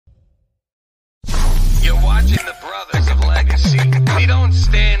watching the Brothers of Legacy. We don't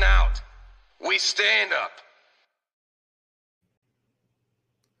stand out. We stand up.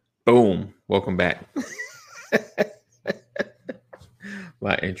 Boom. Welcome back.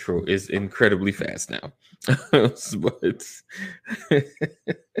 My intro is incredibly fast now. But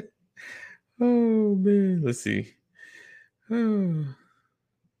oh man, let's see. All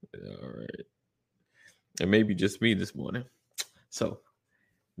right. It may be just me this morning. So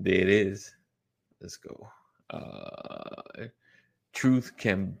there it is. Let's go. Truth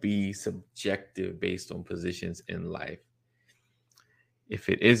can be subjective based on positions in life. If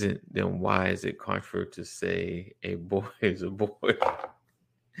it isn't, then why is it contrary to say a boy is a boy?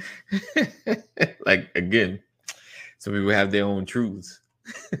 Like, again, some people have their own truths.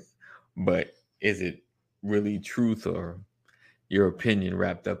 But is it really truth or your opinion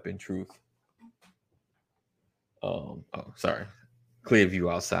wrapped up in truth? Oh, sorry. Clear view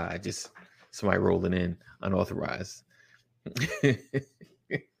outside. Just somebody rolling in unauthorized.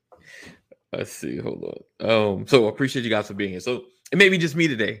 Let's see. Hold on. So I appreciate you guys for being here. So it may be just me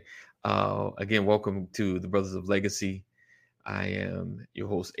today. Again, welcome to the Brothers of Legacy. I am your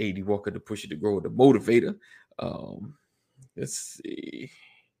host, A.D. Walker, the pusher, the grower, the motivator. Let's see.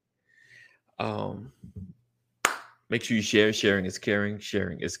 Make sure you share. Sharing is caring.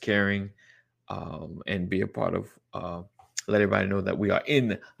 Sharing is caring. And be a part of, let everybody know that we are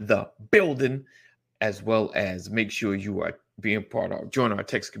in the building, as well as make sure you are being part of, join our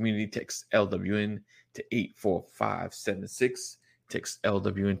text community. Text LWN to 84576. Text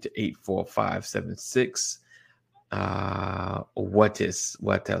LWN to 84576. What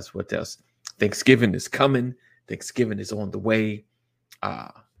else? Thanksgiving is coming. Thanksgiving is on the way.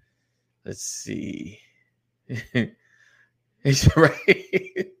 Let's see. It's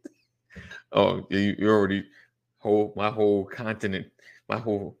right. Oh, you already my whole continent, my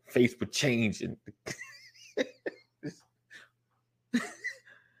whole face would change. And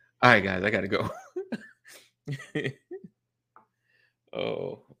all right, guys, I gotta go.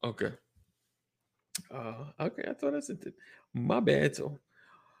 Oh, okay. Okay, I thought I sent it. My bad. So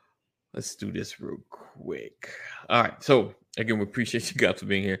let's do this real quick. All right. So again, we appreciate you guys for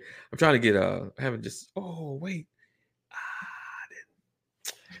being here. I'm trying to get having just wait.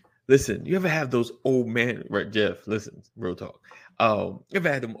 Listen, you ever have those old man, right, Jeff? Listen, real talk. You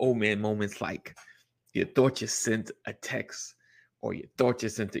ever had them old man moments like you thought you sent a text or you thought you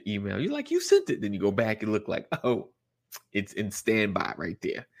sent an email. You're like, you sent it. Then you go back and look like, oh, it's in standby right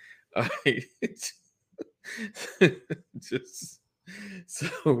there. All right. Just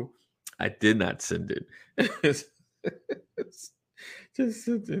so I did not send it. Just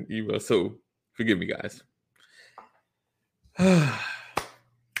sent an email. So forgive me, guys.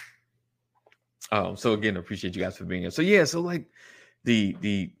 So again, appreciate you guys for being here. So yeah, so like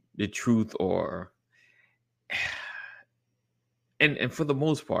the truth or and for the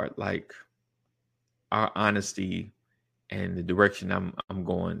most part, like our honesty and the direction I'm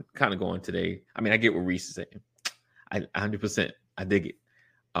going today. I mean, I get what Reese is saying. I 100% I dig it.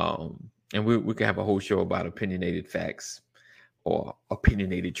 And we can have a whole show about opinionated facts or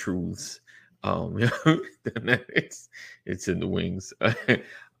opinionated truths. It's in the wings.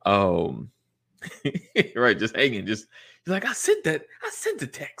 Right, just hanging, just you're like, I sent the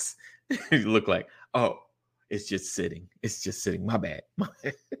text. You look like, oh, it's just sitting. My bad.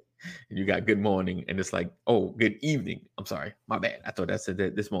 And you got good morning, and it's like, oh, good evening. I'm sorry, my bad. I thought I said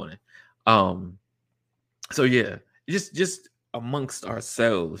that this morning. So yeah, just amongst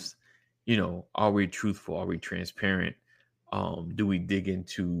ourselves, are we truthful? Are we transparent? Do we dig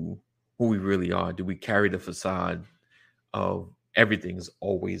into who we really are? Do we carry the facade of everything is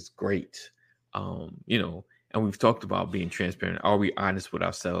always great? And we've talked about being transparent. Are we honest with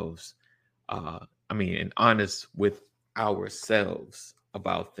ourselves? And honest with ourselves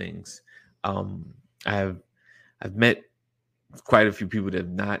about things. I've met quite a few people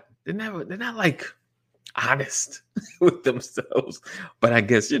that they're not like honest with themselves. But I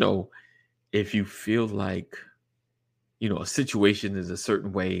guess, if you feel like, a situation is a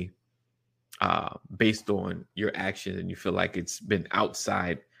certain way, based on your action, and you feel like it's been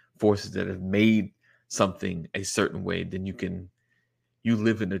outside forces that have made something a certain way, then you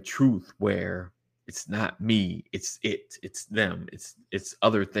live in a truth where it's not me, it's them, it's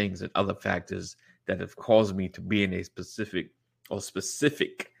other things and other factors that have caused me to be in a specific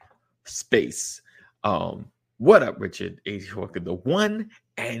space. What up, Richard H. Walker, the one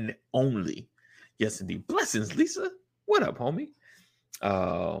and only? Yes, indeed. Blessings, Lisa. What up, homie?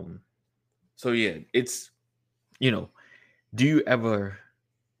 So yeah, it's, do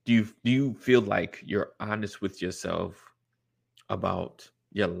you feel like you're honest with yourself about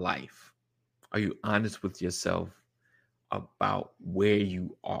your life? Are you honest with yourself about where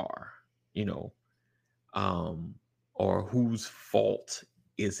you are, you know, um, or whose fault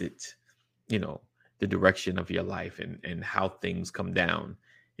is it, you know, the direction of your life and how things come down?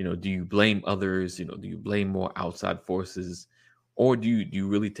 Do you blame others? Do you blame more outside forces, or do you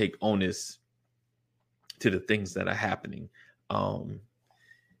really take onus to the things that are happening? Um,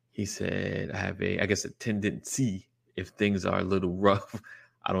 he said, I guess, a tendency if things are a little rough,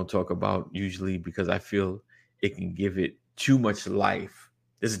 I don't talk about usually because I feel it can give it too much life.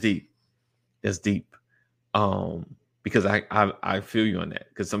 It's deep. That's deep. Because I feel you on that.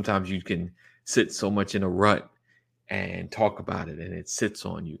 Because sometimes you can sit so much in a rut and talk about it, and it sits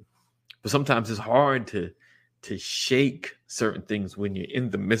on you. But sometimes it's hard to shake certain things when you're in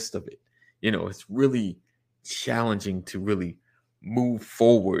the midst of it. It's really challenging to really move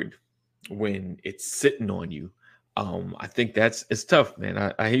forward when it's sitting on you. I think it's tough,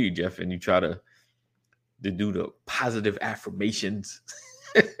 man. I hear you, Jeff, and you try to do the positive affirmations.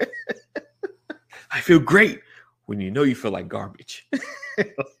 I feel great when you feel like garbage.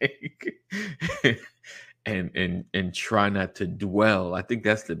 Like, and try not to dwell. I think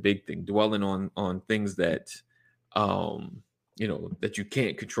that's the big thing. Dwelling on things that that you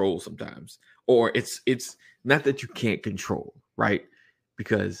can't control sometimes. Or it's not that you can't control, right?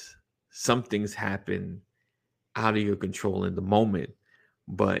 Because some things happen out of your control in the moment,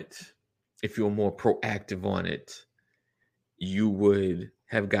 but if you're more proactive on it, you would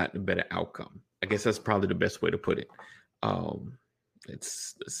have gotten a better outcome. I guess that's probably the best way to put it. Um,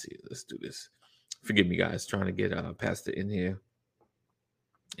 let's see. Let's do this. Forgive me, guys. Trying to get Pastor in here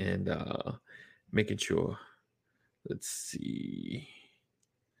and making sure. Let's see.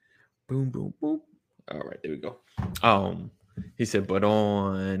 Boom, boom, boom. All right, there we go. He said, but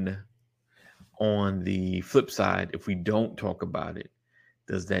on the flip side, if we don't talk about it,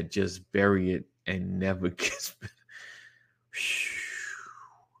 does that just bury it and never gets?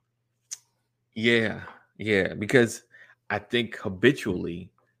 Yeah, because I think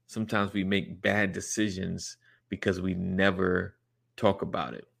habitually sometimes we make bad decisions because we never talk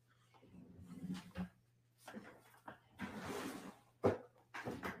about it.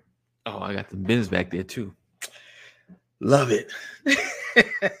 Oh, I got the bins back there too. Love it.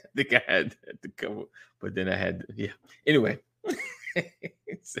 I think I had to cover, but then I had yeah. Anyway,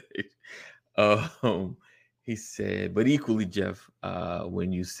 he said, but equally, Jeff,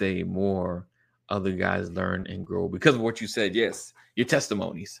 when you say more, other guys learn and grow because of what you said. Yes, your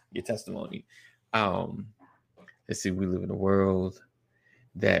testimony. Let's see, we live in a world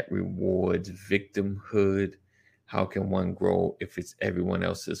that rewards victimhood. How can one grow if it's everyone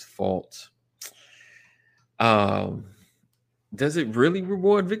else's fault? Does it really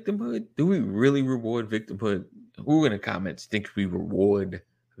reward victimhood? Do we really reward victimhood? Who in the comments thinks we reward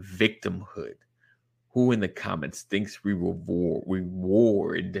victimhood? Who in the comments thinks we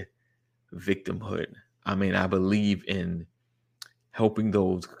reward victimhood? I mean, I believe in helping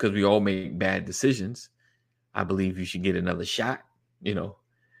those because we all make bad decisions. I believe you should get another shot. He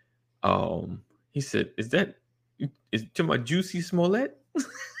said, is to my Juicy Smollett?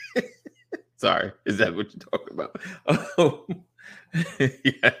 Sorry, is that what you're talking about?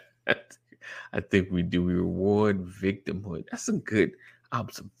 Yeah, I think we do. We reward victimhood. That's a good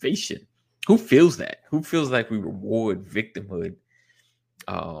observation. Who feels that? Who feels like we reward victimhood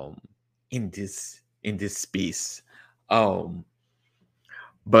in this space? But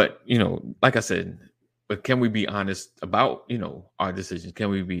like I said, but can we be honest about our decisions? Can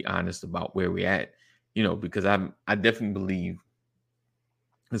we be honest about where we're at? Because I definitely believe.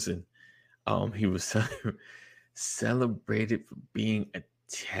 Listen, he was celebrated for being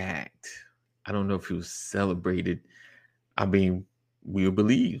attacked. I don't know if he was celebrated. I mean, we were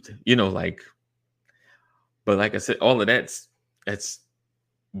believed, but like I said, all of that's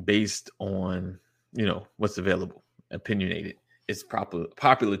based on, what's available, opinionated. It's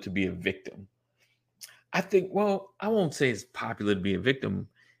popular to be a victim. I think, well, I won't say it's popular to be a victim.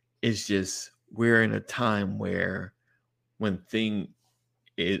 It's just we're in a time where when things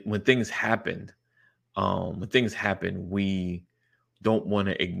happen, we don't want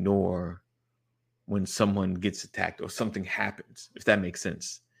to ignore when someone gets attacked or something happens, if that makes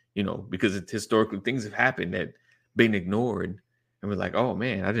sense, because it's historically things have happened that been ignored, and we're like, oh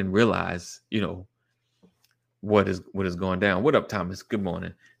man, I didn't realize, what is going down. What up, Thomas? Good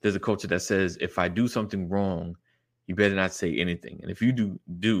morning. There's a culture that says if I do something wrong, you better not say anything, and if you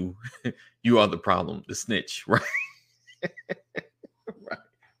do, you are the problem, the snitch, right? Right.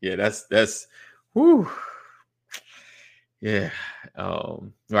 Yeah, that's whoo. Yeah.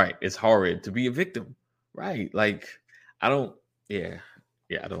 Right. It's horrid to be a victim. Right. Like I don't I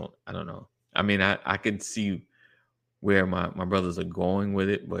don't know. I mean, I can see where my brothers are going with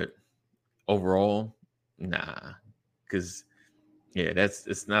it, but overall, nah, because yeah,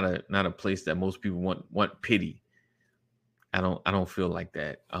 it's not a place that most people want pity. I don't feel like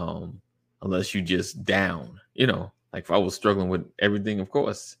that. Unless you just down, like if I was struggling with everything, of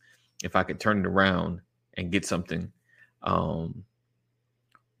course, if I could turn it around and get something, um,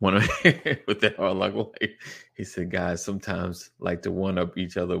 one of with their hard luck life. He said, guys sometimes like to one up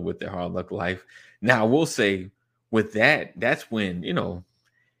each other with their hard luck life. Now I will say with that, that's when,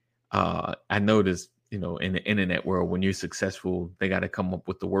 I noticed, in the internet world, when you're successful, they got to come up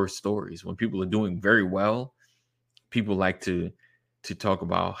with the worst stories. When people are doing very well, people like to talk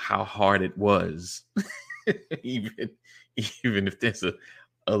about how hard it was, even even if there's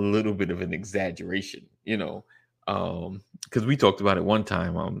a little bit of an exaggeration, because we talked about it one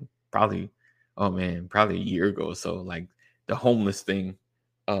time, probably, oh man, probably a year ago or so, like the homeless thing,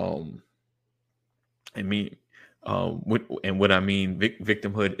 um, and me, what I mean,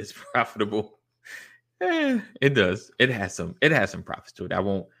 victimhood is profitable. It does. It has some profits to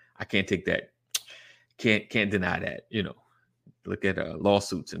it. I can't take that. Can't deny that. Look at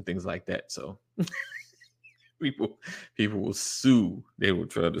lawsuits and things like that. So people people will sue. They will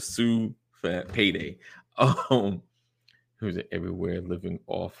try to sue for that payday. Um, who's everywhere living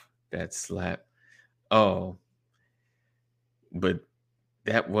off that slap? Oh, but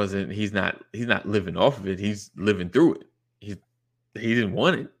that wasn't. He's not living off of it. He's living through it. He didn't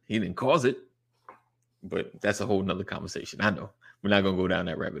want it. He didn't cause it. But that's a whole nother conversation. I know we're not gonna go down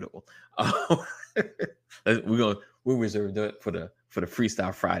that rabbit hole. We'll reserve that for the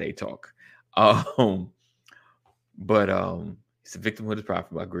Freestyle Friday talk. Um, but it's a victimhood is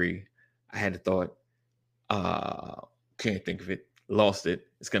profitable. I agree. I had a thought. Can't think of it. Lost it.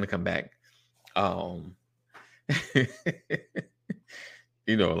 It's gonna come back. Um,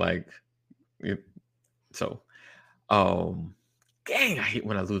 like so. Dang, I hate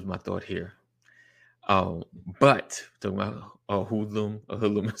when I lose my thought here. But talking about a hoodlum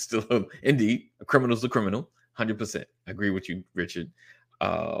is still indeed a criminal's a criminal. 100%. I agree with you, Richard.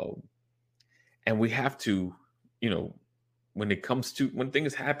 And we have to, when it comes to when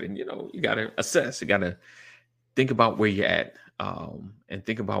things happen, you gotta assess. You gotta think about where you're at, and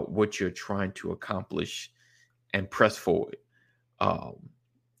think about what you're trying to accomplish, and press forward.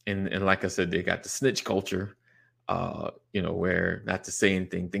 And like I said, they got the snitch culture, where not to say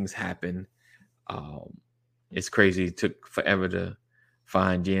anything, things happen. It's crazy. It took forever to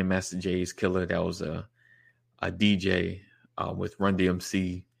find Jam Master Jay's killer. That was a DJ with Run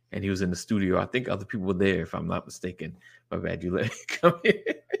DMC, and he was in the studio. I think other people were there, if I'm not mistaken. My bad, you let me come in.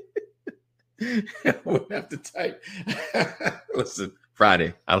 I wouldn't have to type. Listen,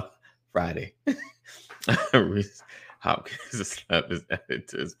 Friday. Friday. Hopkins is slap is added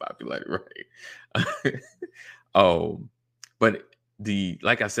to his popularity, right? But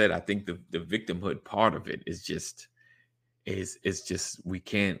like I said, I think the victimhood part of it is just we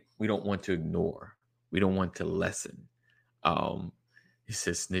don't want to ignore. We don't want to lessen. It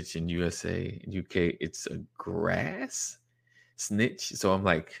says snitch in USA, in UK, it's a grass snitch. So I'm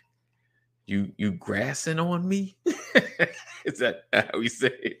like, you grassing on me? Is that how we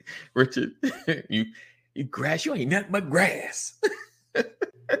say it, Richard? you grass, you ain't nothing but grass.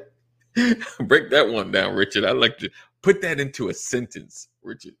 Break that one down, Richard. I'd like to put that into a sentence,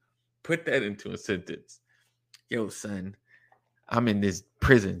 Richard. Put that into a sentence. Yo, son, I'm in this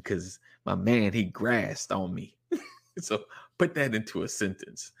prison because my man, he grassed on me. So put that into a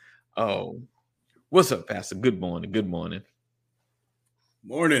sentence. Oh, what's up, Pastor? Good morning. Good morning.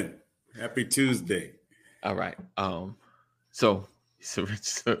 Morning. Happy Tuesday. All right. So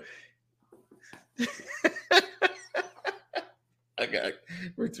I got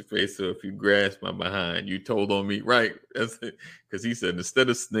Richard face. So if you grasp my behind, you told on me, right? That's it. Because he said instead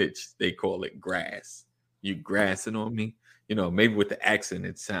of snitch, they call it grass. You grassing on me, maybe with the accent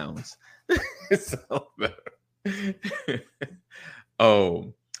it sounds better.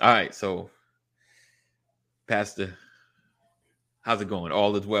 All right. So, Pastor, how's it going?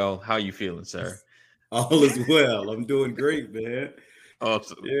 All is well. How are you feeling, sir? All is well. I'm doing great, man.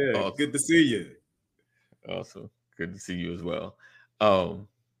 Awesome. Yeah, awesome. Good to see you. Awesome. Good to see you as well. Morning,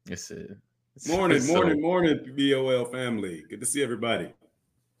 BOL family. Good to see everybody.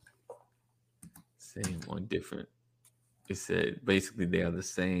 Same or different. It said basically they are the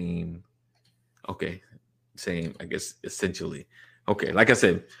same. Okay. Same, I guess, essentially. Okay. Like I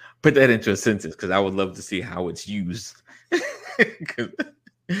said, put that into a sentence because I would love to see how it's used. Because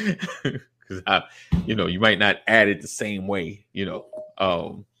you might not add it the same way, It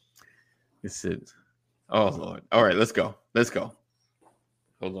said, oh Lord. All right, let's go.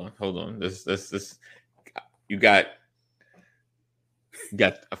 Hold on. This. You got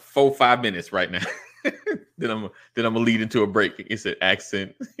 4-5 minutes right now. then I'm gonna lead into a break. He said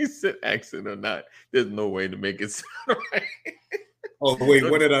accent. He said accent or not. There's no way to make it sound right. Oh wait,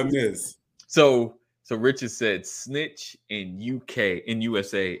 what did I miss? So Richard said snitch in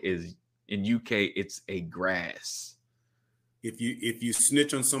USA it's a grass. If you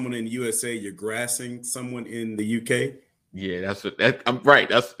snitch on someone in the USA, you're grassing someone in the UK. Yeah, that's what I'm right.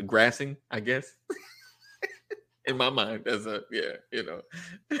 That's grassing, I guess. In my mind, that's that's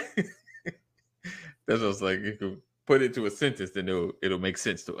what I was like. You could put it to a sentence, then it'll make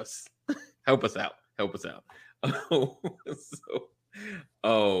sense to us. Help us out.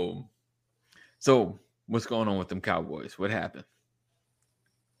 So what's going on with them Cowboys? What happened?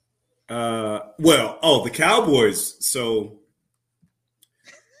 The Cowboys. So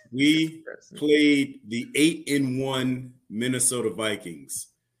we played the 8-1 Minnesota Vikings.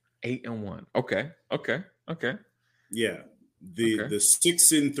 8-1. Okay. Yeah. The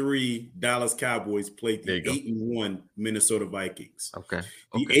 6-3 Dallas Cowboys played the 8-1 Minnesota Vikings. Okay.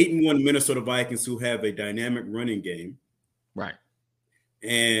 The 8-1 Minnesota Vikings, who have a dynamic running game, right,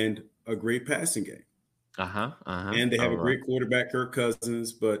 and a great passing game. And they have a great quarterback, Kirk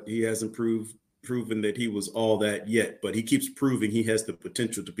Cousins, but he hasn't proven that he was all that yet. But he keeps proving he has the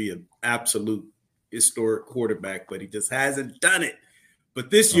potential to be an absolute historic quarterback, but he just hasn't done it. But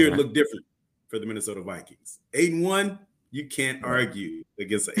this year it looked different for the Minnesota Vikings. 8-1, you can't argue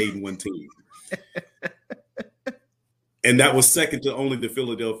against an 8-1 team. And that was second to only the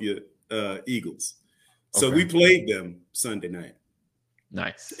Philadelphia Eagles. So we played them Sunday night.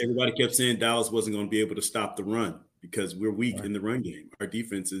 Nice. Everybody kept saying Dallas wasn't going to be able to stop the run because we're weak in the run game. Our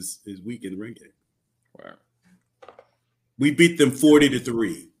defense is weak in the run game. Wow. We beat them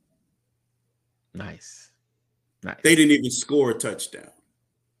 40-3. Nice. They didn't even score a touchdown.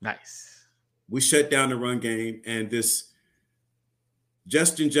 Nice. We shut down the run game, and this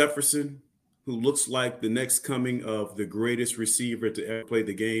Justin Jefferson, who looks like the next coming of the greatest receiver to ever play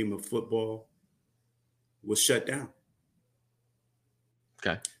the game of football, was shut down.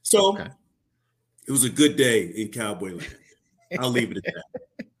 Okay. So it was a good day in Cowboy Land. I'll leave it at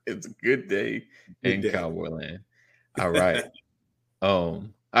that. It's a good day in Cowboy Land. All right. All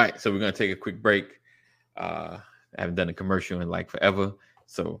right. So we're gonna take a quick break. I haven't done a commercial in like forever,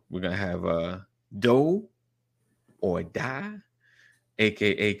 so we're gonna have Doe or Die,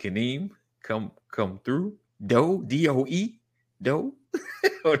 aka Kaneem, come through. Doe, D-O-E, Doe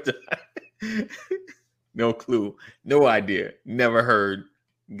or Die. No clue, no idea, never heard.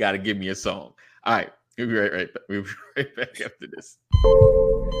 Got to give me a song. All right, we'll be right back. We'll be right back after this.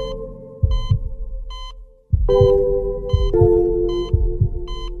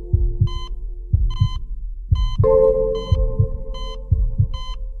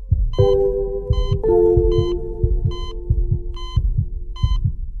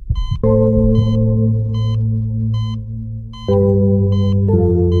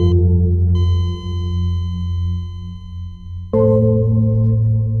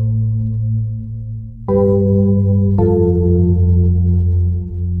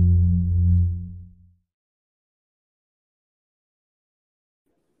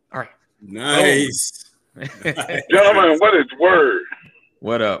 Nice. Gentlemen, what is word?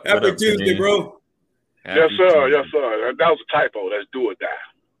 What up? Happy Tuesday, bro. Yes, sir. Yes, sir. That was a typo. That's do or die.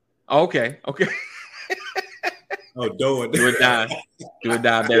 Okay. Oh, do it. Do or die. Do or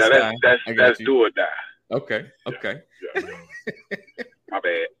die. That's do or die. Okay. Yeah. My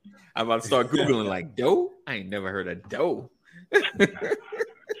bad. I'm about to start Googling like dough. I ain't never heard of dough.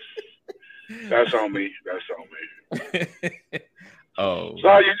 That's on me. Oh. So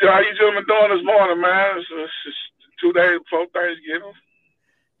how you gentlemen doing this morning, man? It's 2 days before Thanksgiving.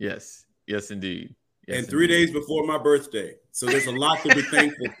 Yes, indeed. Yes, and 3 days before my birthday. So there's a lot to be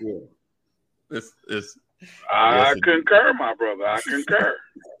thankful for. I concur, my brother. I concur.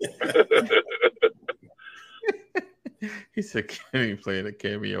 He said, "Can he playing a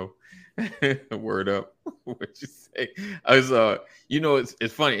cameo?" Word up. What you say? I was,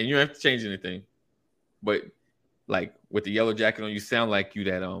 it's funny, and you don't have to change anything, but like with the yellow jacket on, you sound like you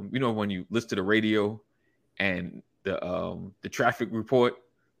that when you listen to the radio and the traffic report.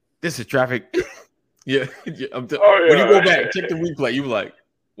 This is traffic. Yeah. When you go back, check the replay. You were like,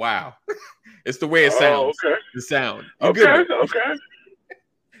 wow. It's the way it sounds. Okay. The sound. Okay.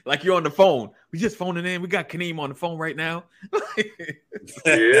 Like you're on the phone. We just phoning in. We got Kaneem on the phone right now.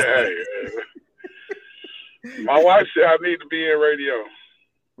 Yeah. My wife said I need to be in radio.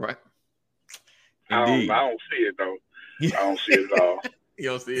 Right. I don't see it though. I don't see it at all. You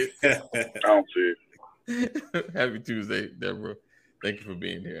don't see it? I don't see it. Happy Tuesday, Deborah. Thank you for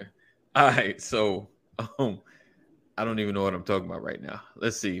being here. All right, so I don't even know what I'm talking about right now.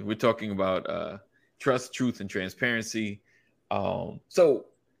 Let's see. We're talking about trust, truth, and transparency. So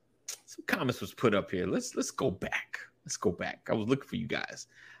some comments was put up here. Let's go back. Let's go back. I was looking for you guys.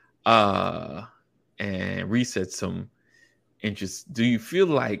 And reset some interest. Do you feel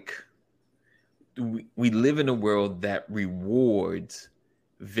like we live in a world that rewards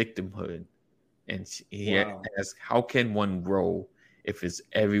victimhood? And he asks, how can one grow if it's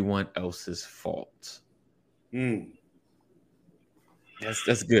everyone else's fault?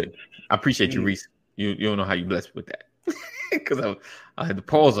 That's good. I appreciate you, Reese. You don't know how you blessed with that. Because I had to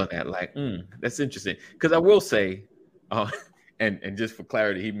pause on that. Like, that's interesting. Because I will say, and just for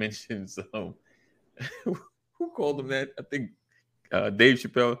clarity, he mentions who called him that? I think Dave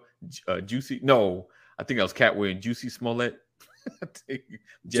Chappelle, Juicy. No, I think I was Catway and Juicy Smollett.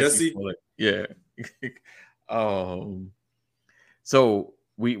 Jesse Smollett. Yeah. So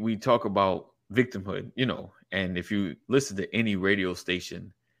we talk about victimhood, and if you listen to any radio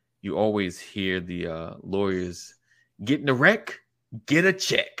station, you always hear the lawyers get in a wreck, get a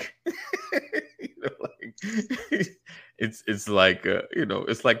check. It's like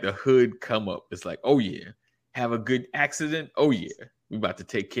it's like the hood come up. It's like, oh yeah, have a good accident. Oh yeah, we about to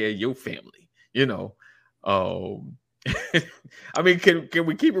take care of your family. I mean, can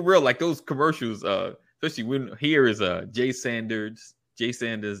we keep it real? Like those commercials, especially when here is Jay Sanders,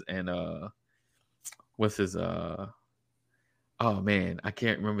 and what's his oh man, I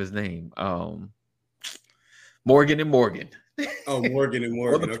can't remember his name. Morgan and Morgan. Oh, Morgan and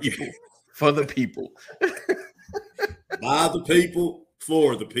Morgan. For the people. By the people,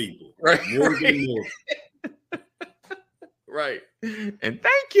 for the people. Right. Morgan and Morgan. Right. And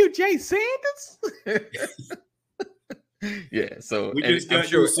thank you, Jay Sanders. Yeah, so we just got, I'm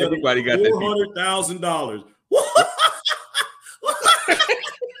sure everybody got $400,000.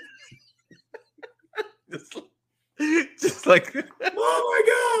 just like, oh my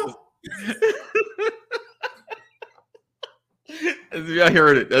God. I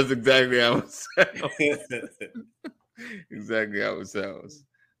heard it. That's exactly how it sounds. Exactly how it sounds.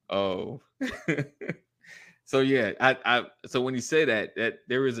 Oh. So yeah, so when you say that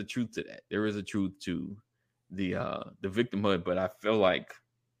there is a truth to that. There is a truth to the victimhood, but I feel like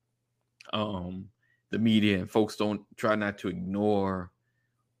the media and folks don't try not to ignore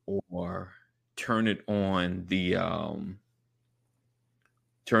or turn it on the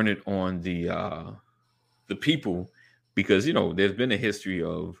people, because there's been a history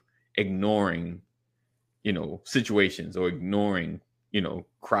of ignoring situations or ignoring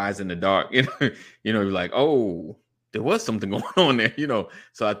cries in the dark. You're like, oh, there was something going on there,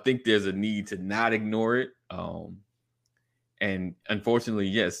 so I think there's a need to not ignore it. And unfortunately,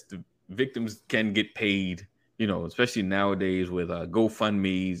 yes, the victims can get paid, especially nowadays with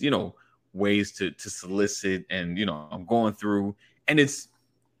GoFundMe's, ways to solicit. And I'm going through, and it's,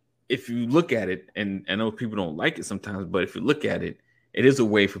 if you look at it, and I know people don't like it sometimes, but if you look at it, it is a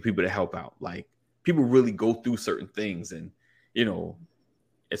way for people to help out. Like, people really go through certain things, and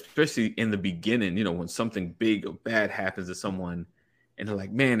especially in the beginning, when something big or bad happens to someone and they're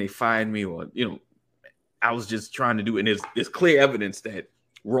like, man, they fired me, or I was just trying to do it. And there's clear evidence that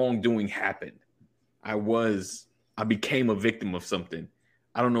wrongdoing happened. I became a victim of something.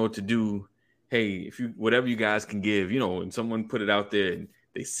 I don't know what to do. Hey, whatever you guys can give, and someone put it out there and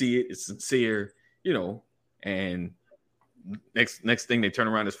they see it, it's sincere, and next thing they turn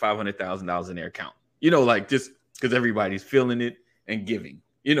around, is $500,000 in their account, like, just because everybody's feeling it and giving,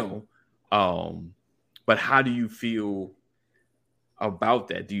 but how do you feel about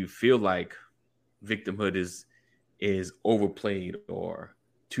that? Do you feel like victimhood is overplayed or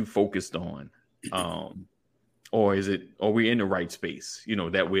too focused on, or are we in the right space,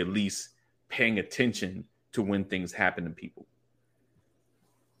 that we're at least paying attention to when things happen to people?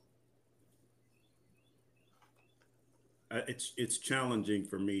 It's challenging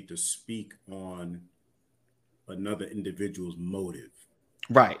for me to speak on another individual's motive.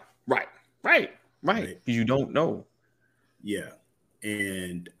 Right. You don't know. Yeah.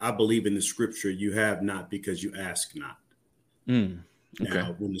 And I believe in the scripture, you have not because you ask not. Okay.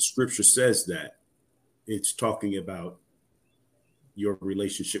 Now, when the scripture says that, it's talking about your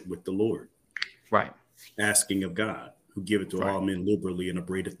relationship with the Lord. Right. Asking of God, who giveth to all men liberally and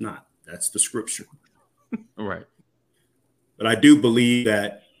upbraideth not. That's the scripture. Right. But I do believe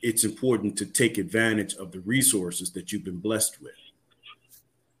that it's important to take advantage of the resources that you've been blessed with.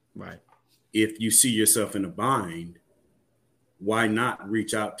 Right. If you see yourself in a bind, why not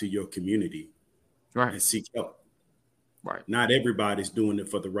reach out to your community and seek help? Right. Not everybody's doing it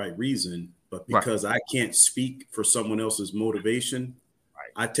for the right reason, But because I can't speak for someone else's motivation,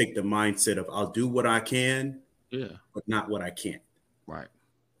 I take the mindset of I'll do what I can, but not what I can't. Right.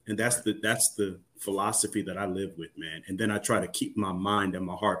 And that's the philosophy that I live with, man. And then I try to keep my mind and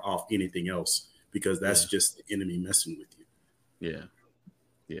my heart off anything else, because that's just the enemy messing with you. Yeah.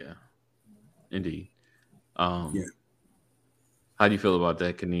 Yeah. Indeed. How do you feel about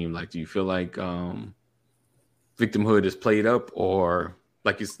that, Kaneem? Like, do you feel like victimhood is played up, or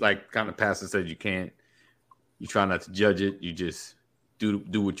like it's like kind of Pastor said, you try not to judge it, you just do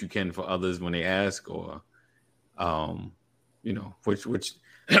what you can for others when they ask, or which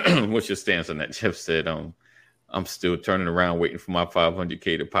what's your stance on that? Jeff said, I'm still turning around waiting for my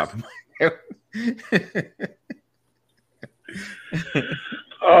 500K to pop in my head.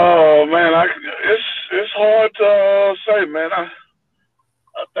 Oh man, it's hard to say, man.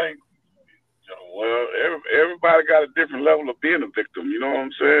 I think, everybody got a different level of being a victim. You know what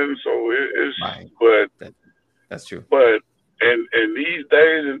I'm saying? So it's but that's true. But in these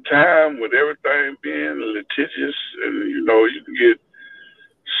days and time, with everything being litigious, and you can get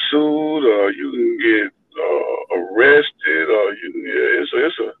sued, or you can get arrested, or you can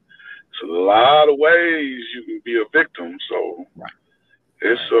it's a lot of ways you can be a victim. So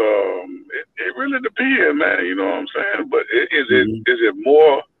it's it really depends, man. You know what I'm saying? But is it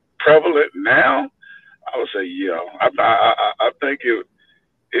more prevalent now? I would say I think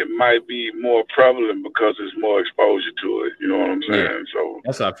it might be more prevalent because there's more exposure to it. You know what I'm saying? Yeah. So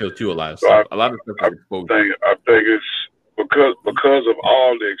that's how I feel too. A lot of stuff is exposure. I think it's because of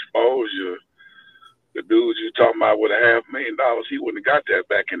all the exposure. The dudes you talking about with $500,000, he wouldn't have got that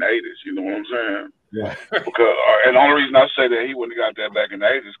back in the 80s. You know what I'm saying? Yeah. And the only reason I say that he wouldn't have got that back in the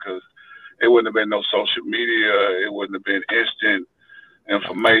 80s because it wouldn't have been no social media. It wouldn't have been instant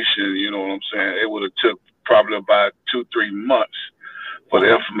information. You know what I'm saying? It would have took probably about 2-3 months for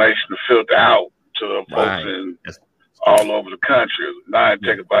the information to filter out to the folks in all over the country. Now it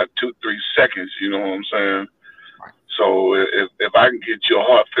take about 2-3 seconds. You know what I'm saying? So if I can get you a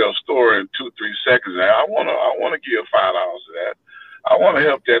heartfelt story in 2-3 seconds, I wanna give $5 to that. I want to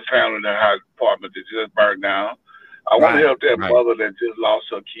help that family in that apartment that just burned down. I want to help that mother that just lost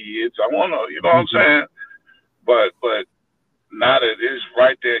her kids. I want to, you know what I'm saying? But now that it's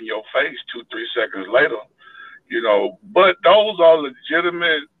right there in your face 2-3 seconds later, But those are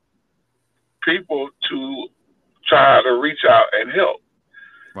legitimate people to try to reach out and help.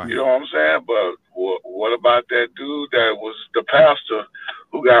 Right. You know what I'm saying? But what about that dude that was the pastor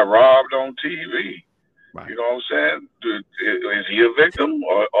who got robbed on TV? Right. You know what I'm saying? Is he a victim,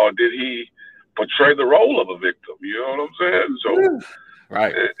 or did he portray the role of a victim? You know what I'm saying? So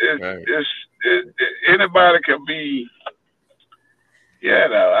anybody can be. Yeah,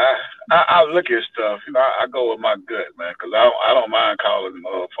 I look at stuff. I go with my gut, man, because I don't mind calling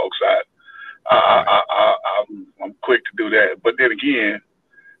folks out. I'm quick to do that. But then again,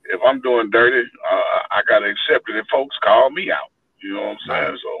 if I'm doing dirty, I gotta accept it if folks call me out. You know what I'm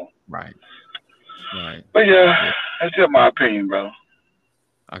saying? So right. But that's just my opinion, bro.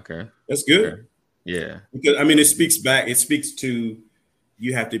 Okay, that's good. Okay. Yeah, because it speaks back. It speaks to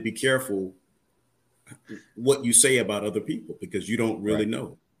you have to be careful what you say about other people because you don't really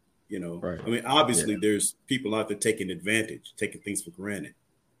know. Obviously, there's people out there taking advantage, taking things for granted.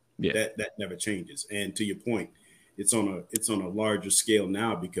 Yeah, that never changes. And to your point, it's on a larger scale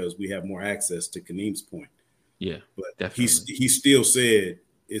now because we have more access. To Kaneem's point, but definitely. he still said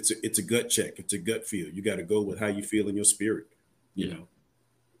it's a gut check, it's a gut feel. You got to go with how you feel in your spirit. You know,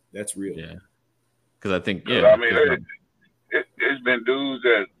 that's real. Yeah, because I think it's been dudes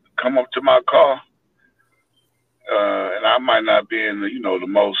that come up to my car, and I might not be in the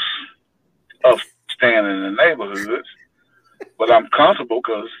most upstanding in the neighborhoods, but I'm comfortable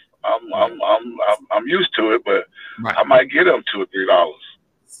because I'm used to it, but I might get them $2 or $3.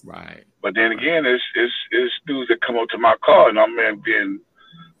 Right. But then again, it's dudes that come up to my car, and I'm in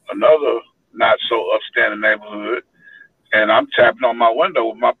another not so upstanding neighborhood, and I'm tapping on my window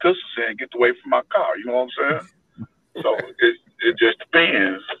with my pistol saying, "Get away from my car." You know what I'm saying? So it just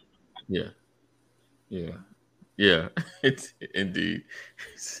depends. Yeah. It's indeed.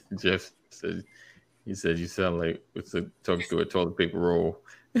 Jeff said. He said, "You sound like it's talking to a toilet paper roll."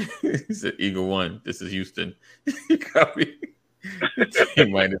 He said, "Eagle One, this is Houston." You copy? He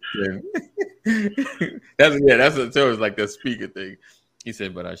might have been. That's what it was like that speaker thing. He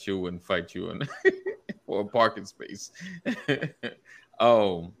said, "But I sure wouldn't fight you for a parking space."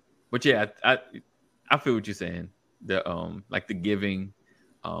 But yeah, I feel what you're saying. The like the giving,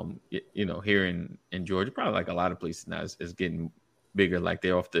 here in Georgia, probably like a lot of places now is getting bigger. Like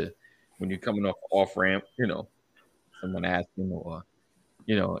they're when you're coming off ramp, someone asking or,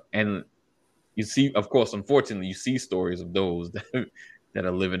 and you see, of course, unfortunately, you see stories of those that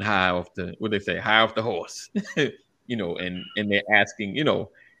are living high off the high off the horse, and they're asking, and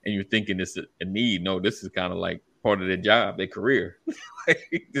you're thinking this is a need. No, this is kind of like part of their job, their career. Yeah,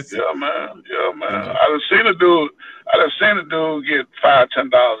 man. I done seen a dude get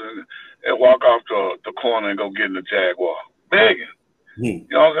 $5-10 and walk off the corner and go get in the Jaguar begging. You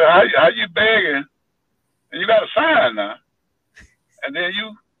know what I'm saying? How you begging? And you got a sign now, and then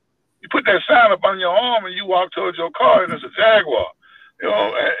you put that sign up on your arm and you walk towards your car and it's a Jaguar.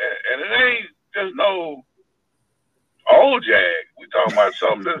 And it ain't just no old Jag. We talking about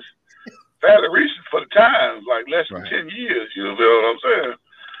something that's fairly recent for the times, like less than 10 years. You know what I'm saying?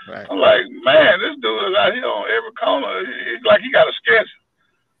 Right. I'm like, man, this dude is out here on every corner. It's like he got a schedule.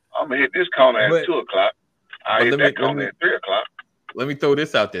 I'm gonna hit this corner at 2 o'clock. I hit that corner at 3 o'clock. Let me throw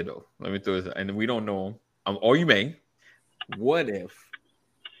this out there though. And we don't know him, or you may. What if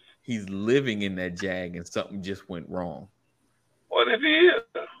he's living in that Jag and something just went wrong? What if he is?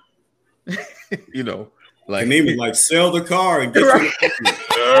 Like, and they would like sell the car and get what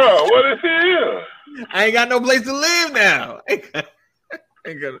if he is? I ain't got no place to live now.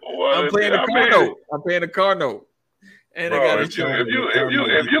 I'm paying a car note. And bro, I got if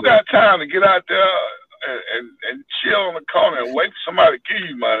you got time to get out there and chill on the corner and wait for somebody to give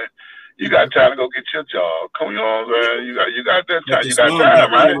you money, you got time to go get your job. Come on, man. You got that time. You got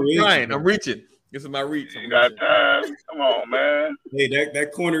time, right? Ryan, I'm reaching. This is my reach. You got time. Come on, man. Hey,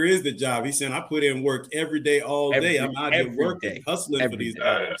 that corner is the job. He's saying I put in work every day, all day. I'm out here working, hustling for these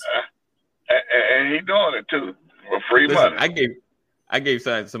dollars. And he doing it too for free money. I gave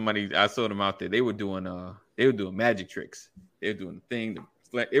somebody. I saw them out there. They were doing magic tricks. They were doing the thing.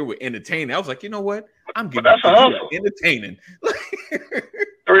 They were entertaining. I was like, you know what? I'm getting that's a hustle. Entertaining.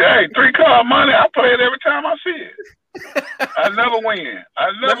 3-card money. I play it every time I see it. I never win.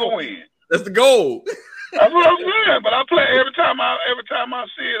 That's the goal. That's what I'm saying. But I play every time I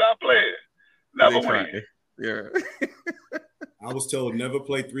see it. I play it. Never win. Yeah. I was told never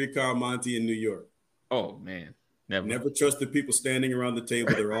play 3-card Monte in New York. Oh man, never trust the people standing around the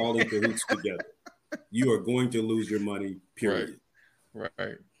table. They're all in cahoots together. You are going to lose your money. Period.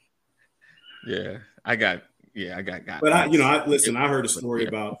 Right. Yeah, I got. But I heard a story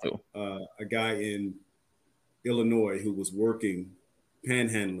about a guy in Illinois who was working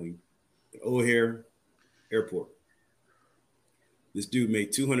panhandling at O'Hare Airport. This dude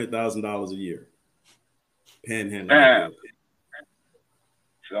made $200,000 a year panhandling.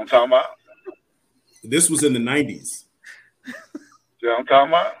 See what I'm talking about? This was in the 90s. See what I'm talking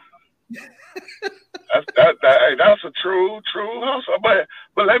about? That's a true hustle. But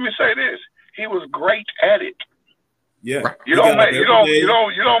let me say this: he was great at it. Yeah, you don't make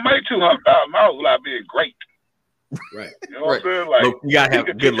 $200,000 without being great. Right. You know what I'm saying? Like, you gotta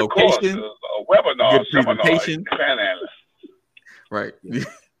have good location, a webinar, good presentation. Right. Yeah.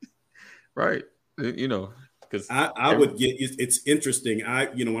 Right. Because I would get. It's interesting.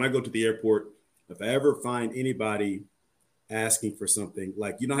 When I go to the airport, if I ever find anybody asking for something,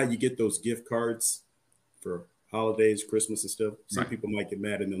 like how you get those gift cards for holidays, Christmas and stuff. Some people might get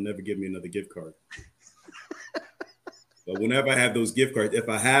mad and they'll never give me another gift card. But whenever I have those gift cards, if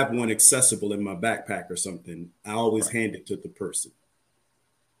I have one accessible in my backpack or something, I always hand it to the person.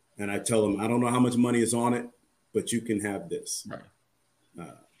 And I tell them, I don't know how much money is on it, but you can have this. Right.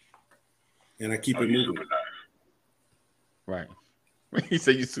 And I keep it moving. Super nice. Right. He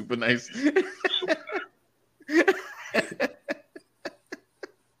said you're super nice.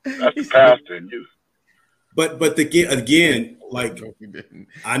 That's the pastor in you. But again, like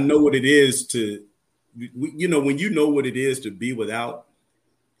I know what it is to, when you know what it is to be without,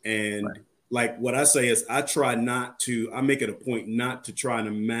 and like what I say is I make it a point not to try and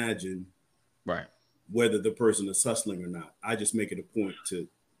imagine whether the person is hustling or not. I just make it a point to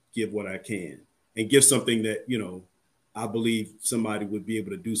give what I can and give something that, I believe somebody would be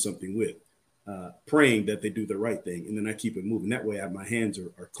able to do something with, praying that they do the right thing. And then I keep it moving. That way my hands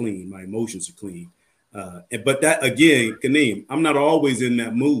are clean. My emotions are clean. But that again, Kaneem, I'm not always in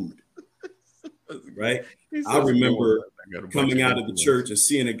that mood. Right. I remember coming out of the church and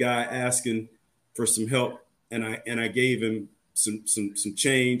seeing a guy asking for some help. And I gave him some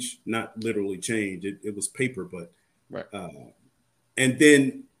change, not literally change. It was paper, but, and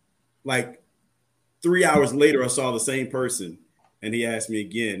then like 3 hours later, I saw the same person and he asked me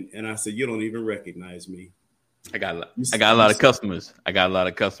again. And I said, you don't even recognize me. I got a lot of customers. I got a lot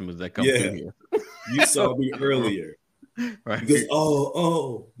of customers that come through here. You saw me earlier. Right. He goes,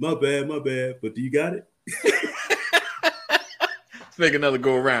 oh, my bad. But do you got it? Let's make another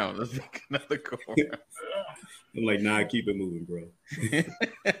go around. I'm like, nah, keep it moving, bro.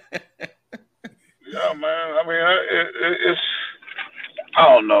 Yeah, man. I mean, it's I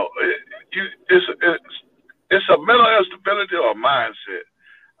don't know. It's a mental instability or a mindset.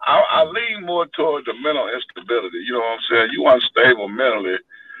 I lean more toward the mental instability. You know what I'm saying? You unstable mentally,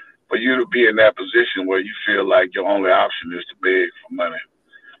 for you to be in that position where you feel like your only option is to beg for money.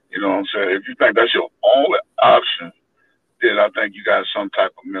 You know what I'm saying? If you think that's your only option, then I think you got some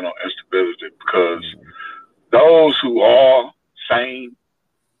type of mental instability, because those who are sane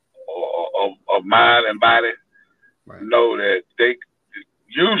or of mind and body know that they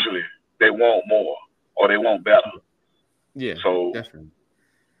usually want more or they want better. Yeah. So definitely.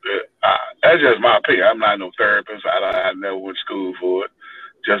 That's just my opinion. I'm not no therapist. I never went to school for it.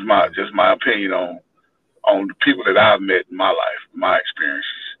 Just my opinion on the people that I've met in my life, my experiences.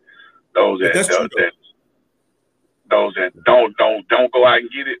 Those that don't go out and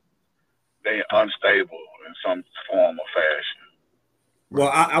get it, they're unstable in some form or fashion. Well,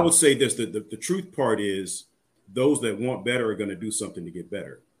 I would say this: the truth part is those that want better are going to do something to get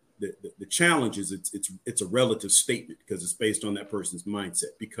better. The challenge is it's a relative statement because it's based on that person's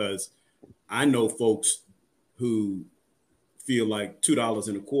mindset. Because I know folks who feel like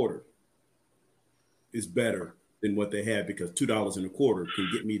 $2.25 is better than what they have because $2.25 can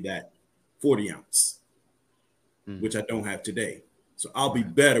get me that 40 ounce, which I don't have today. So I'll be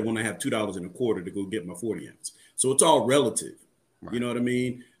better when I have $2.25 to go get my 40 ounce. So it's all relative. Right. You know what I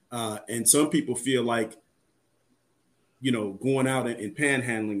mean? And some people feel like, going out and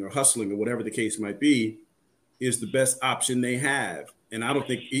panhandling or hustling or whatever the case might be is the best option they have. And I don't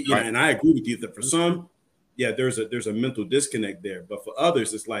think, and I agree with you that for some, there's a mental disconnect there. But for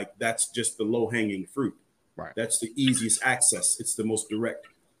others, it's like that's just the low hanging fruit. Right. That's the easiest access. It's the most direct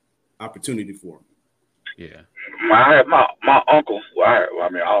opportunity for them. Yeah. I had my uncle. Not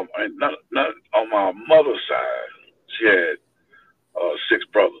on my mother's side, she had 6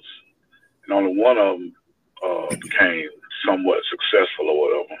 brothers, and only one of them became somewhat successful or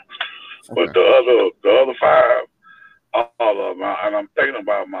whatever. Okay. But the other 5, all of them, and I'm thinking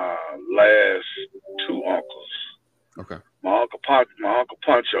about my last 2 uncles. Okay. My uncle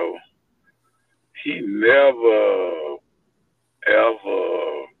Pancho, he never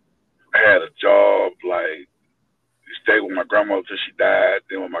ever had a job. Like, he stayed with my grandmother till she died.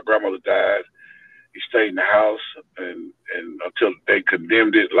 Then when my grandmother died, he stayed in the house and until they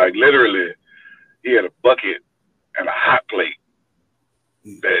condemned it. Like, literally, he had a bucket and a hot plate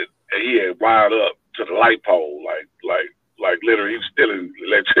that he had wired up to the light pole. Like literally, he was stealing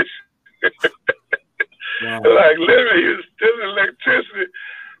electricity. Wow. Like, literally, he was stealing electricity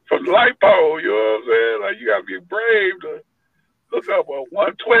from the light pole. You know what I'm saying? Like, you got to be brave to hook up a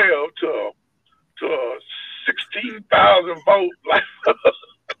 112 to a 16,000 volt light.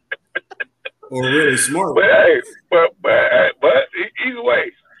 Or really smart. But hey, but either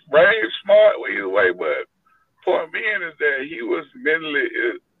way, brave, smart, either way. But point being is that he was mentally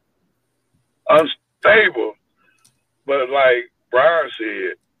unstable. But like Brian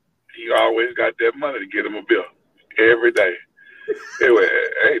said, he always got that money to get him a bill every day. Anyway,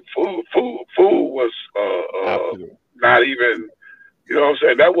 hey, food was not even, you know what I'm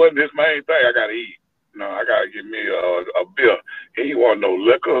saying? That wasn't his main thing. I gotta eat. No, I gotta get me a bill. He didn't want no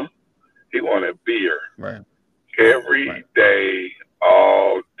liquor. He wanted beer. Right. Every day,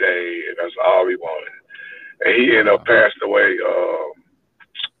 all day. And that's all he wanted. And he ended up passing away.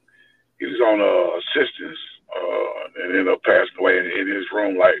 He was on assistance and ended up passing away in his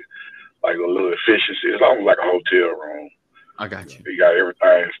room like a little efficiency. It's almost like a hotel room. I got you. He got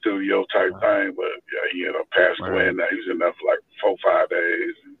everything, studio type thing, but he ended up passing away, and he was in there for like 4 or 5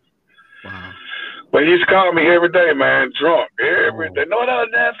 days. Wow. But he's calling me every day, man, drunk. Every day. No,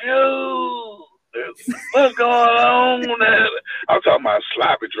 nephew. What's going on? I'm talking about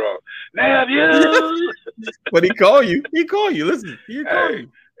sloppy drunk. Nephew. But he called you. Listen, he called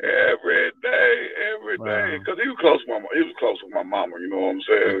you. Every day. Because he was close with my mama, you know what I'm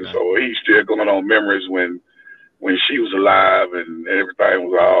saying? Okay. So he's still going on memories when she was alive and everything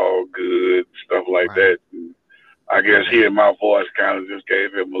was all good, stuff like that. And I guess hearing my voice kind of just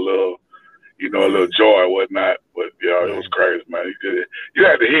gave him a little joy and whatnot. But it was crazy, man. You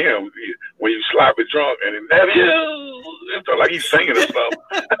had to hear him when you sloppy drunk and it felt like he's singing or something.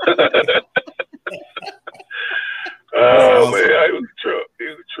 Oh awesome. Man, he was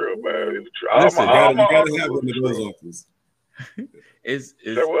a trip, man. He was a trip. Listen, you gotta have one of those uncles.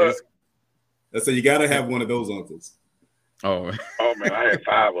 I said you gotta have one of those uncles. Oh man, I had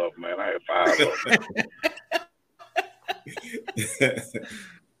 5 of them, man. I had 5 of them.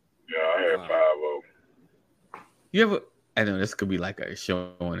 I had 5 of them. You ever? I know this could be like a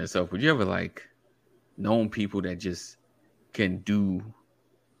show in itself, but you ever like known people that just can do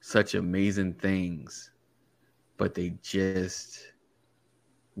such amazing things, but they just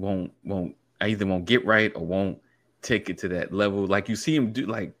won't either won't get right or won't take it to that level. Like you see him do,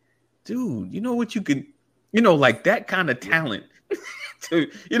 like, dude, you know what you could, like that kind of talent to,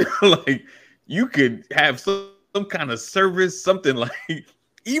 like you could have some kind of service, something like,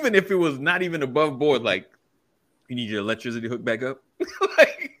 even if it was not even above board, like you need your electricity hooked back up,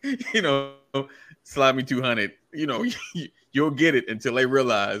 like, slide me 200, you'll get it until they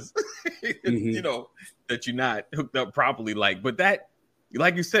realize, that you're not hooked up properly. Like, but that,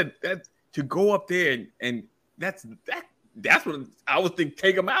 like you said, that to go up there and that's what I would think,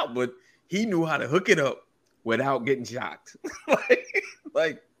 take him out, but he knew how to hook it up without getting shocked.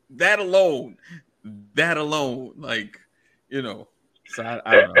 like that alone, like, so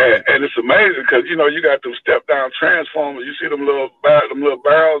I don't know. And it's amazing because, you got them step down transformers. You see them little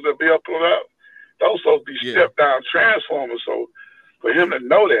barrels that be up and up. Those supposed to be step down transformers. So for him to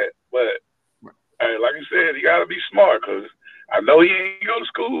know that, but hey, like you said, he got to be smart because I know he ain't go to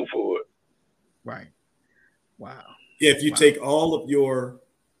school for it. Right. Wow. Yeah, if you take all of your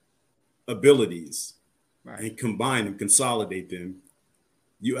abilities and combine them, consolidate them,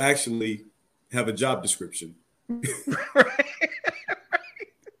 you actually have a job description.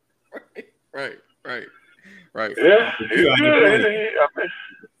 Right. Yeah, he was good.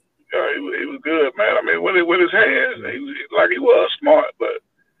 He was good, man. I mean, with his hands, he was smart, but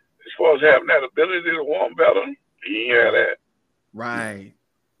as far as having that ability to warm better, he ain't had that. Right.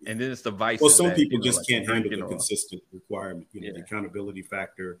 And then it's the vices. Well, some people just can't handle the consistent requirement, the accountability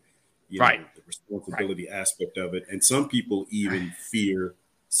factor, the responsibility aspect of it. And some people even fear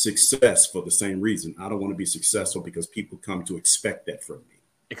success for the same reason. I don't want to be successful because people come to expect that from me.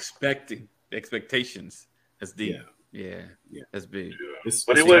 Expectations. That's deep. Yeah. That's big. Yeah.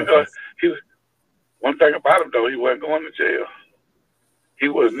 But he wasn't going. One thing about him though, he wasn't going to jail. He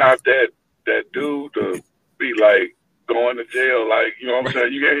was not that dude to be like going to jail. Like, you know what I'm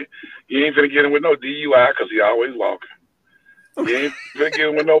saying? You ain't finna get him with no DUI because he always walking. You ain't finna get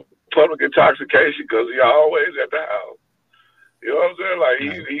him with no public intoxication because he always at the house. You know what I'm saying? Like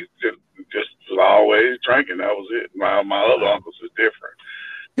he just was always drinking. That was it. My other uncles is different.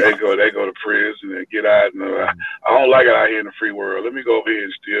 They go to prison and get out. And I don't like it out here in the free world. Let me go over here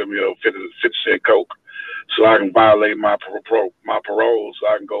and steal me a 50-cent Coke so I can violate my parole so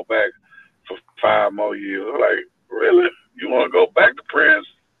I can go back for 5 more years. I'm like, really? You want to go back to prison?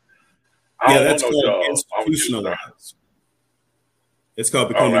 That's called institutionalized. It's called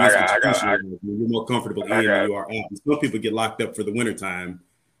becoming institutionalized. You're more comfortable in than you are out. Some people get locked up for the wintertime,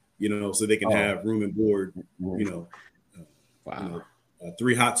 so they can have room and board,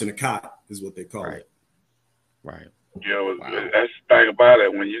 3 hots and a cot is what they call it. Right. That's the thing about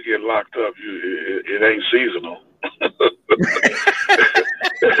it. When you get locked up, it ain't seasonal.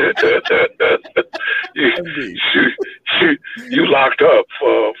 you locked up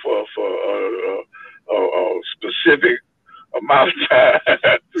for a specific amount of time.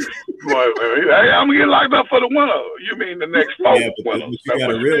 I'm gonna get locked up for the winter. You mean the next winter? What you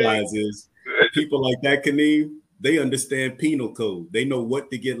gotta realize is people like that, Kaneem, they understand penal code. They know what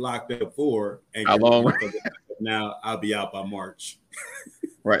to get locked up for. And how long? Now I'll be out by March.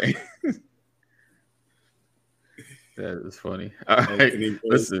 Right. That is funny. All right,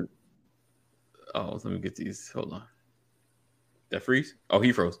 listen. Oh, let me get these. Hold on. That freeze? Oh,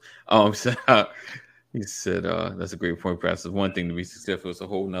 he froze. He said, that's a great point, Pastor. One thing to be successful is a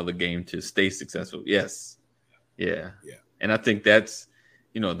whole nother game to stay successful. Yes. Yeah. And I think that's,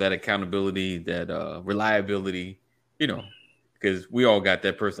 that accountability, that reliability, because we all got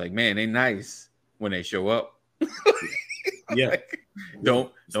that person like, man, they nice when they show up. Like,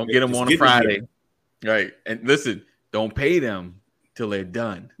 don't get them on a Friday. Right. And listen, don't pay them till they're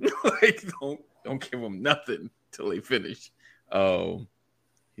done. Like, don't give them nothing till they finish. Oh,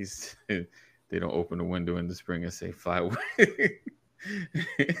 they don't open the window in the spring and say fly away.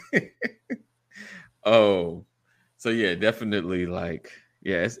 Oh, so yeah, definitely. Like,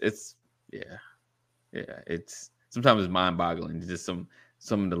 it's sometimes it's mind boggling. Just some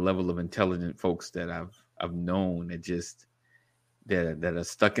of the level of intelligent folks that I've known that are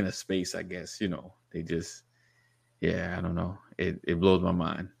stuck in a space. I guess they just. Yeah, I don't know. It blows my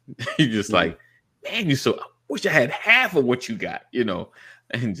mind. You're just like, man, I wish I had half of what you got,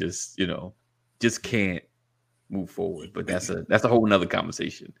 and just can't move forward. But that's a whole nother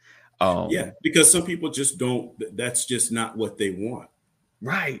conversation. Because some people just don't. That's just not what they want.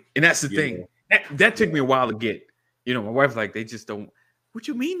 Right, and that's the thing. That took me a while to get. My wife's like, they just don't. What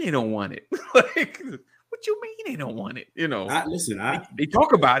you mean they don't want it? Like, what you mean they don't want it? Listen, they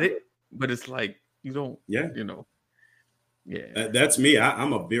talk about it, but it's like you don't. Yeah. That's me.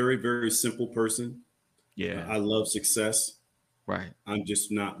 I'm a very, very simple person. Yeah. I love success. Right. I'm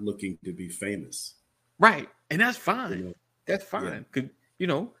just not looking to be famous. Right. And that's fine. You know? That's fine. Cause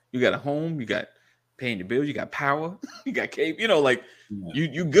you got a home, you got paying the bills, you got power, you got cable, like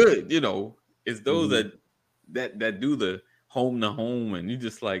you good, it's those that do the home to home, and you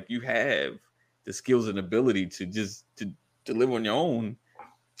just like you have the skills and ability to just to live on your own.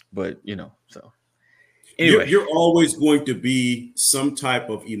 But so anyway. You're always going to be some type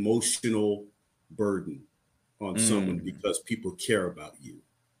of emotional burden on someone because people care about you.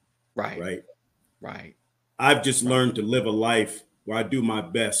 Right. I've just learned to live a life where I do my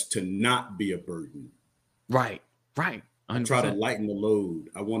best to not be a burden. Right. 100%. I try to lighten the load.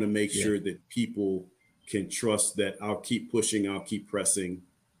 I want to make sure that people can trust that I'll keep pushing, I'll keep pressing.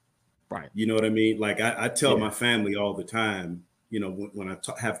 Right. You know what I mean? Like I tell my family all the time, when I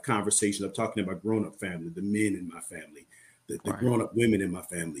have conversations, I'm talking to my grown-up family, the men in my family, the grown-up women in my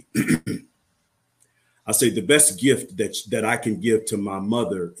family. I say the best gift that I can give to my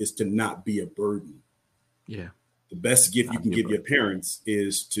mother is to not be a burden. Yeah. The best gift you can give your parents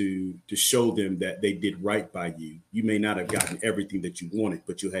is to show them that they did right by you. You may not have gotten everything that you wanted,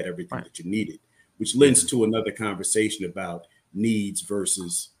 but you had everything that you needed, which lends to another conversation about needs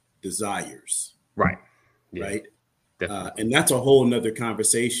versus desires. Right. Yeah. Right. And that's a whole nother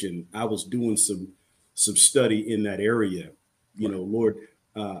conversation. I was doing some study in that area. Lord,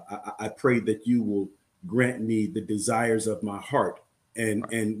 I pray that you will grant me the desires of my heart. And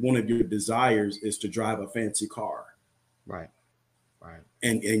one of your desires is to drive a fancy car. Right.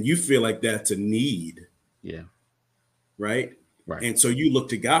 And you feel like that's a need. Yeah. Right. Right. And so you look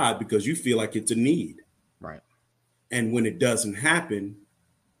to God because you feel like it's a need. Right. And when it doesn't happen,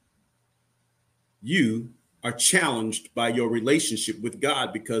 you are challenged by your relationship with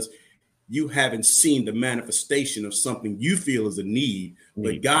God because you haven't seen the manifestation of something you feel is a need,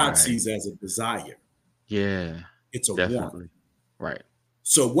 but God sees as a desire. Yeah. It's a definitely. want. Right.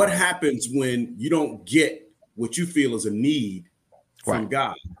 So what happens when you don't get what you feel is a need from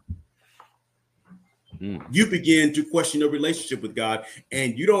God? You begin to question your relationship with God,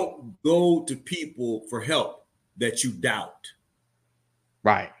 and you don't go to people for help that you doubt.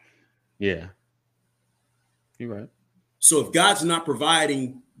 Right. Yeah. You're right. So if God's not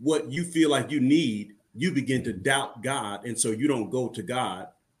providing what you feel like you need, you begin to doubt God. And so you don't go to God,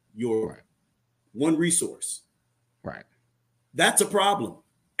 your one resource. Right. That's a problem.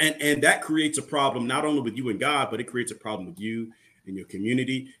 And that creates a problem, not only with you and God, but it creates a problem with you and your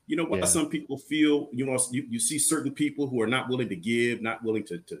community. You know why some people feel, you see certain people who are not willing to give, not willing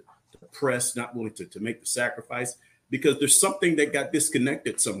to press, not willing to make the sacrifice, because there's something that got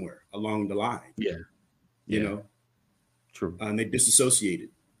disconnected somewhere along the line. Yeah. True. And they disassociated.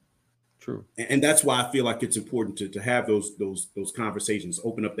 True. And that's why I feel like it's important to have those conversations,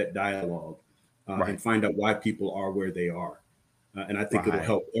 open up that dialogue, and find out why people are where they are. And I think it'll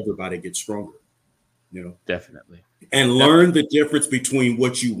help everybody get stronger. Definitely. And learn the difference between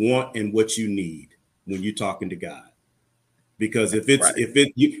what you want and what you need when you're talking to God. Because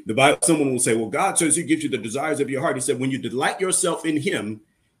the Bible, someone will say, well, God says he gives you the desires of your heart. He said, when you delight yourself in him,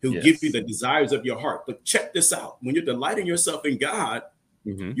 he'll give you the desires of your heart. But check this out. When you're delighting yourself in God,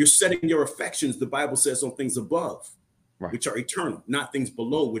 you're setting your affections, the Bible says, on things above, which are eternal, not things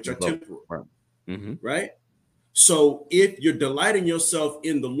below, which are temporal. Right? So if you're delighting yourself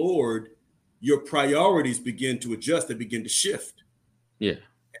in the Lord, your priorities begin to adjust, they begin to shift. Yeah.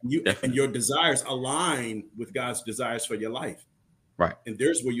 And your desires align with God's desires for your life. Right. And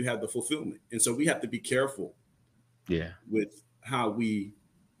there's where you have the fulfillment. And so we have to be careful with how we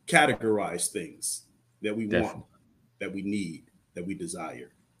categorize things that we want, that we need, that we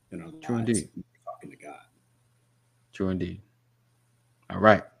desire in our lives. True indeed. Talking to God. True indeed. All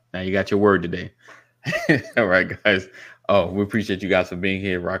right. Now you got your word today. All right, guys. Oh, we appreciate you guys for being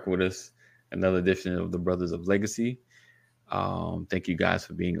here, rocking with us. Another edition of the Brothers of Legacy. Thank you guys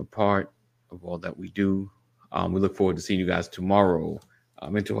for being a part of all that we do. We look forward to seeing you guys tomorrow,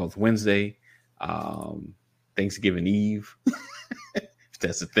 Mental Health Wednesday, Thanksgiving Eve, if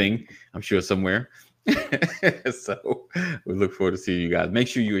that's a thing, I'm sure somewhere. So we look forward to seeing you guys. Make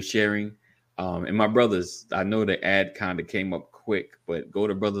sure you are sharing. And my brothers, I know the ad kind of came up quick, but go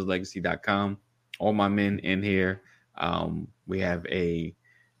to brotherslegacy.com. All my men in here. We have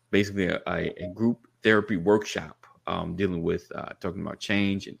basically a group therapy workshop dealing with talking about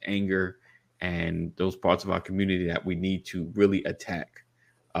change and anger and those parts of our community that we need to really attack.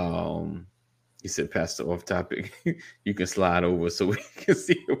 He said, Pastor, off topic. You can slide over so we can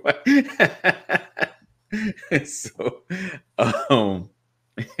see what. So,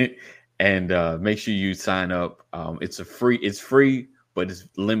 And make sure you sign up. It's free, but it's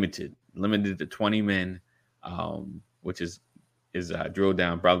limited to 20 men, which is drilled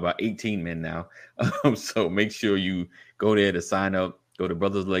down probably about 18 men now. So make sure you go there to sign up. Go to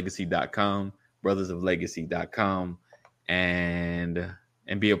brothersoflegacy.com, brothersoflegacy.com, and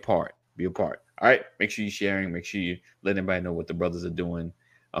be a part. Be a part. All right. Make sure you're sharing. Make sure you let everybody know what the brothers are doing.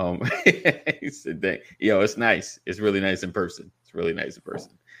 He said that, it's nice. It's really nice in person. It's really nice in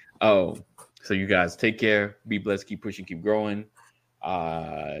person. So you guys take care. Be blessed. Keep pushing. Keep growing.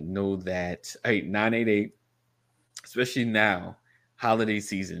 Know that 988, especially now, holiday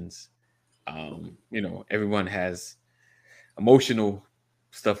seasons. Everyone has emotional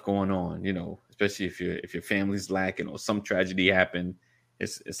stuff going on. Especially if your family's lacking or some tragedy happened.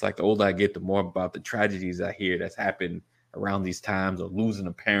 It's like the older I get, the more about the tragedies I hear that's happened around these times, or losing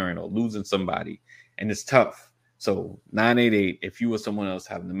a parent or losing somebody, and it's tough. So 988, if you or someone else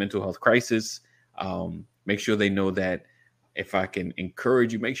having a mental health crisis, make sure they know that. If I can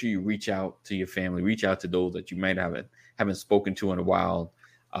encourage you, make sure you reach out to your family, reach out to those that you might haven't spoken to in a while.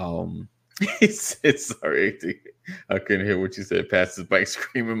 It's sorry, I couldn't hear what you said. Pastor's bike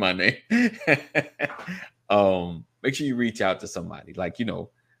screaming my name. Make sure you reach out to somebody, like Kaneem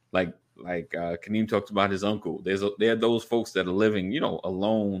talked about his uncle. There are those folks that are living,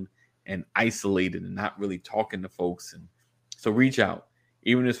 alone and isolated and not really talking to folks, and so reach out,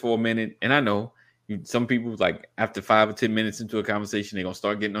 even if it's for a minute. And I know some people, like, after 5 or 10 minutes into a conversation, they're gonna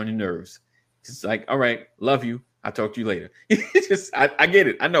start getting on your nerves. It's like, all right, love you. I'll talk to you later. I get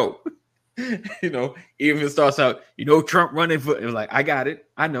it. I know. Even if it starts out, Trump running for, it was like, I got it.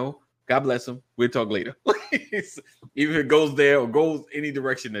 I know. God bless him. We'll talk later. Even if it goes there or goes any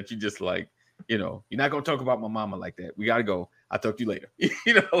direction that you just like, you're not gonna talk about my mama like that. We gotta go. I'll talk to you later.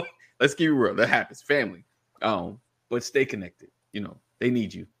 Let's keep it real. That happens. Family. But stay connected. They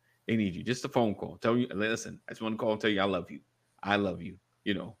need you. They need you. Just a phone call. Tell you, listen, I just want to call and tell you I love you. I love you,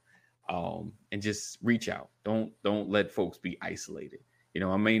 and just reach out. Don't let folks be isolated.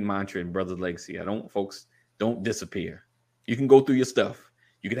 Our main mantra in Brothers Legacy, folks don't disappear. You can go through your stuff.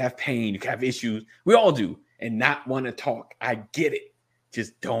 You can have pain. You can have issues. We all do, and not want to talk. I get it.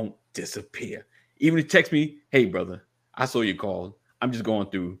 Just don't disappear. Even if you text me, hey, brother, I saw you called. I'm just going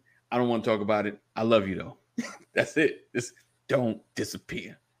through. I don't want to talk about it. I love you, though. That's it. Just don't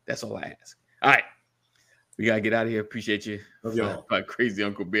disappear. That's all I ask. All right. We got to get out of here. Appreciate you. Love y'all. My crazy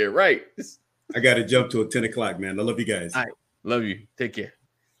Uncle Bear. Right. I got to jump to 10 o'clock, man. I love you guys. All right. Love you. Take care.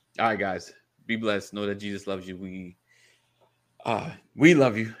 All right, guys. Be blessed. Know that Jesus loves you. We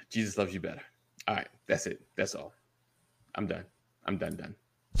love you. Jesus loves you better. All right. That's it. That's all. I'm done. Done.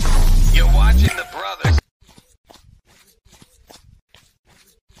 You're watching the brothers